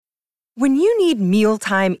When you need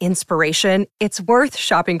mealtime inspiration, it's worth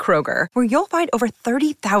shopping Kroger, where you'll find over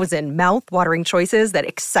 30,000 mouth-watering choices that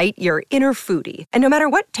excite your inner foodie. And no matter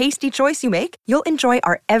what tasty choice you make, you'll enjoy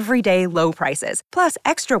our everyday low prices, plus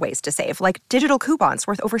extra ways to save, like digital coupons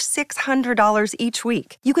worth over $600 each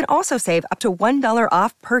week. You can also save up to $1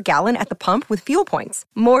 off per gallon at the pump with fuel points.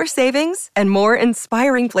 More savings and more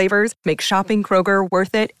inspiring flavors make shopping Kroger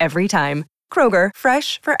worth it every time. Kroger,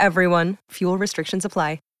 fresh for everyone. Fuel restrictions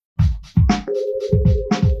apply.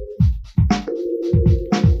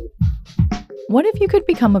 What if you could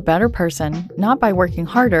become a better person, not by working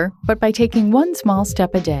harder, but by taking one small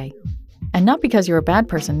step a day? And not because you're a bad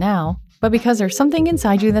person now, but because there's something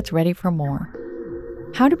inside you that's ready for more.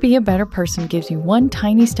 How to Be a Better Person gives you one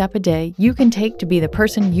tiny step a day you can take to be the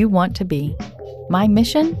person you want to be. My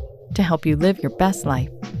mission? To help you live your best life.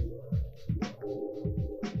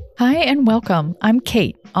 Hi and welcome. I'm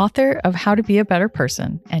Kate, author of How to Be a Better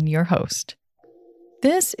Person, and your host.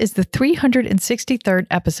 This is the 363rd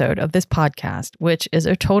episode of this podcast, which is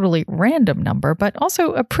a totally random number, but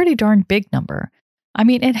also a pretty darn big number. I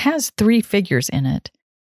mean, it has 3 figures in it.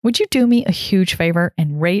 Would you do me a huge favor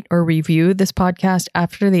and rate or review this podcast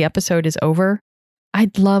after the episode is over?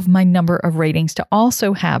 I'd love my number of ratings to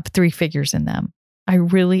also have 3 figures in them. I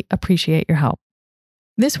really appreciate your help.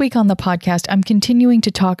 This week on the podcast, I'm continuing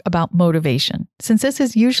to talk about motivation, since this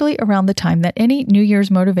is usually around the time that any New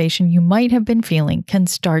Year's motivation you might have been feeling can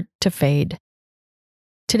start to fade.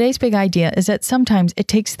 Today's big idea is that sometimes it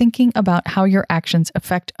takes thinking about how your actions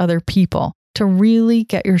affect other people to really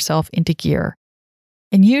get yourself into gear.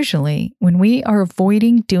 And usually, when we are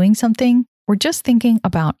avoiding doing something, we're just thinking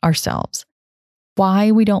about ourselves.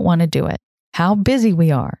 Why we don't want to do it, how busy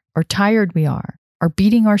we are, or tired we are, or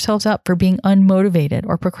beating ourselves up for being unmotivated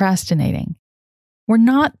or procrastinating. We're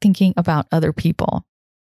not thinking about other people.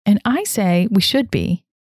 And I say we should be.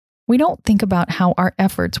 We don't think about how our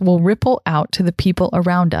efforts will ripple out to the people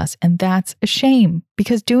around us, and that's a shame,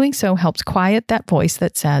 because doing so helps quiet that voice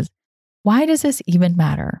that says, why does this even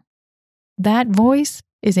matter? That voice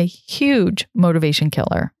is a huge motivation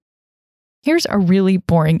killer. Here's a really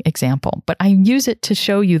boring example, but I use it to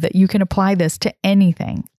show you that you can apply this to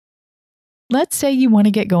anything. Let's say you want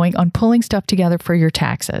to get going on pulling stuff together for your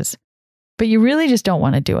taxes, but you really just don't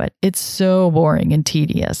want to do it. It's so boring and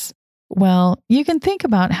tedious. Well, you can think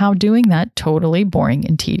about how doing that totally boring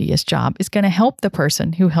and tedious job is going to help the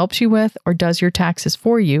person who helps you with or does your taxes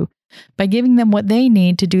for you by giving them what they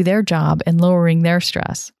need to do their job and lowering their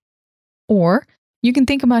stress. Or you can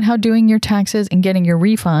think about how doing your taxes and getting your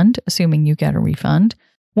refund, assuming you get a refund,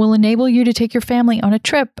 will enable you to take your family on a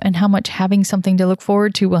trip, and how much having something to look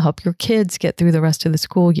forward to will help your kids get through the rest of the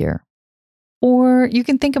school year. Or you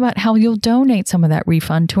can think about how you'll donate some of that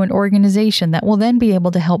refund to an organization that will then be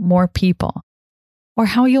able to help more people. Or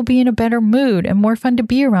how you'll be in a better mood and more fun to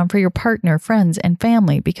be around for your partner, friends, and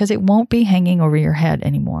family because it won't be hanging over your head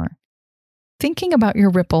anymore. Thinking about your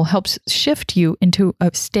ripple helps shift you into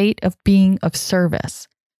a state of being of service,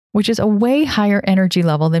 which is a way higher energy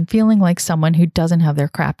level than feeling like someone who doesn't have their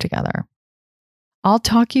crap together. I'll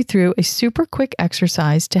talk you through a super quick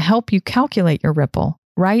exercise to help you calculate your ripple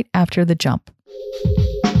right after the jump.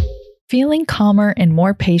 Feeling calmer and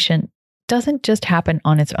more patient doesn't just happen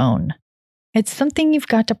on its own. It's something you've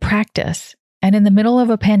got to practice, and in the middle of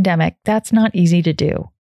a pandemic, that's not easy to do.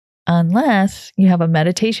 Unless you have a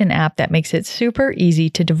meditation app that makes it super easy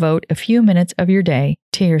to devote a few minutes of your day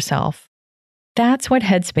to yourself. That's what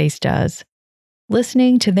Headspace does.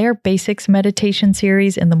 Listening to their basics meditation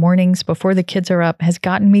series in the mornings before the kids are up has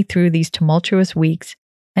gotten me through these tumultuous weeks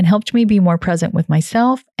and helped me be more present with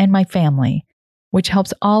myself and my family, which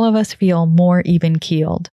helps all of us feel more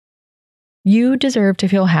even-keeled. You deserve to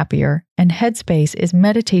feel happier, and Headspace is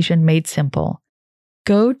meditation made simple.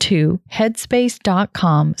 Go to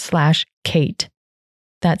headspace.com/Kate.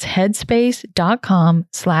 That's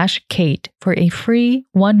headspace.com/Kate for a free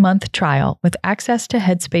 1-month trial with access to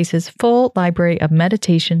Headspace's full library of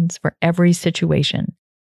meditations for every situation.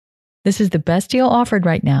 This is the best deal offered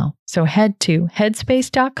right now, so head to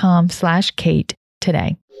headspace.com/Kate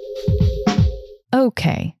today.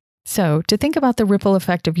 Okay, so to think about the ripple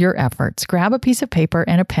effect of your efforts, grab a piece of paper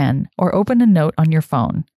and a pen or open a note on your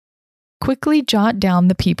phone. Quickly jot down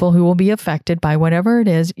the people who will be affected by whatever it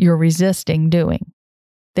is you're resisting doing.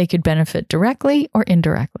 They could benefit directly or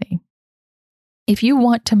indirectly. If you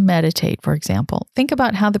want to meditate, for example, think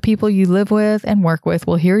about how the people you live with and work with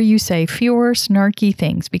will hear you say fewer snarky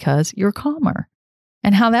things because you're calmer,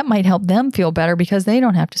 and how that might help them feel better because they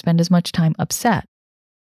don't have to spend as much time upset,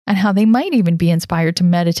 and how they might even be inspired to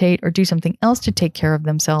meditate or do something else to take care of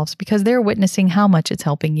themselves because they're witnessing how much it's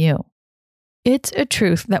helping you. It's a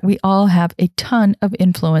truth that we all have a ton of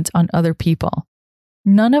influence on other people.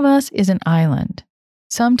 None of us is an island.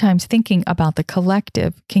 Sometimes thinking about the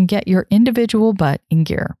collective can get your individual butt in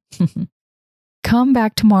gear. Come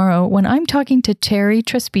back tomorrow when I'm talking to Terry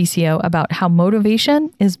Trespicio about how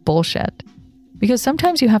motivation is bullshit. Because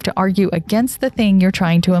sometimes you have to argue against the thing you're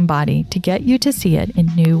trying to embody to get you to see it in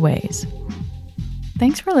new ways.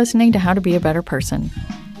 Thanks for listening to How to Be a Better Person.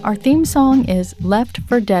 Our theme song is Left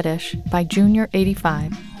for Deadish by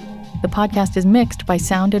Junior85. The podcast is mixed by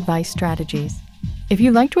Sound Advice Strategies. If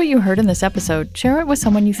you liked what you heard in this episode, share it with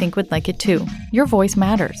someone you think would like it too. Your voice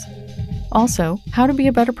matters. Also, How to Be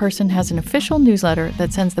a Better Person has an official newsletter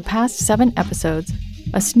that sends the past 7 episodes,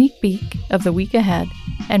 a sneak peek of the week ahead,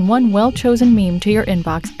 and one well-chosen meme to your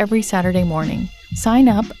inbox every Saturday morning. Sign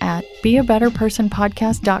up at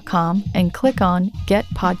beabetterpersonpodcast.com and click on Get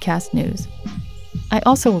Podcast News. I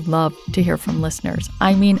also love to hear from listeners.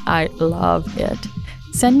 I love it.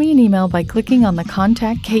 Send me an email by clicking on the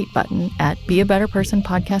Contact Kate button at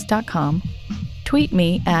beabetterpersonpodcast.com, tweet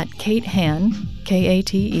me at Kate Han,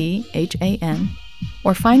 Katehan,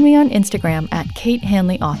 or find me on Instagram at Kate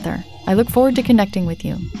Hanley Author. I look forward to connecting with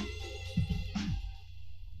you.